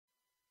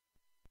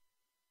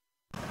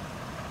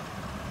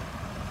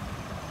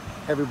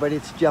Everybody,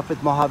 it's Jeff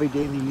with Mojave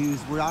Daily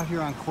News. We're out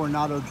here on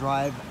Coronado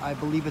Drive. I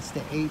believe it's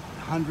the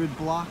 800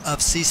 block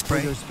of Sea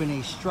Spray. There's been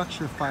a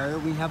structure fire.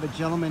 We have a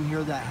gentleman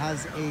here that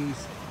has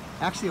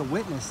actually a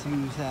witness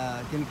who's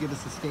going to give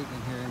us a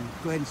statement here. And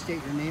go ahead and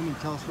state your name and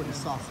tell us what you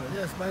saw, sir.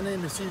 Yes, my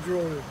name is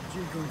Cedro G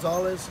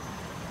Gonzalez,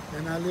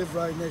 and I live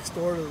right next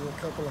door to a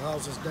couple of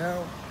houses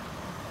down.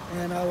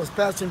 And I was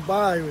passing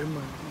by him,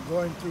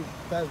 going through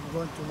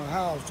my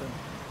house, and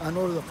I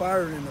noticed a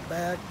fire in the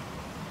back.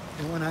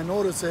 And when I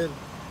noticed it,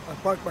 I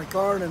parked my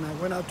car and I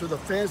went out to the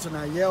fence and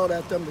I yelled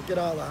at them to get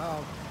out of the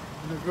house.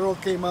 And the girl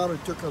came out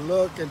and took a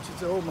look and she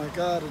said, "Oh my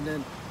God!" And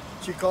then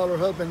she called her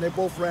husband. They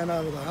both ran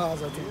out of the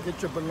house. I said,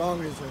 "Get your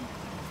belongings,"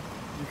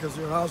 because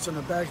your house in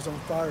the back is on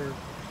fire.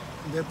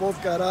 And they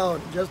both got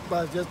out. Just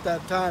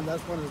that time,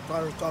 that's when the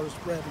fire started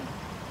spreading.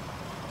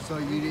 So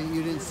you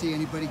didn't see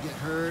anybody get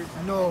hurt?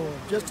 No,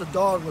 just a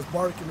dog was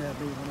barking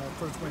at me when I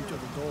first went to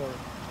the door.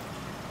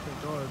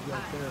 The door is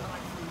right there.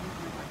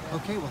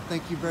 Okay, well,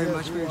 thank you very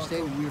much for your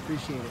statement. We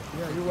appreciate it.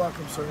 Yeah, you're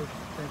welcome, sir.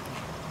 Thank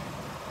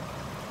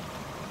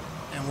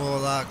you. And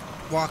we'll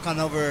walk on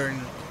over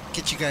and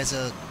get you guys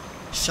a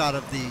shot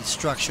of the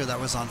structure that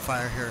was on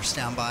fire here.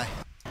 Stand by.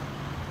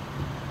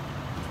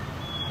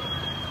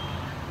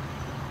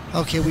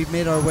 Okay, we've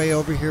made our way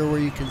over here where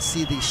you can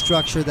see the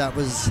structure that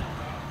was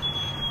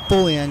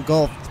fully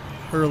engulfed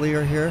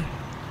earlier here,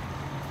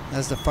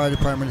 as the fire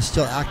department is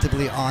still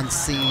actively on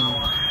scene.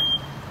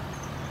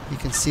 You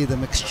can see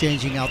them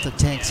exchanging out the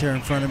tanks here in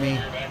front of me.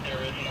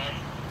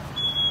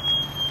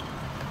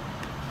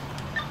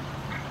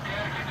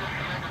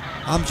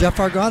 I'm Jeff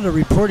Arganda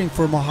reporting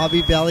for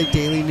Mojave Valley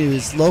Daily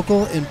News,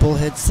 local in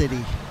Bullhead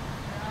City.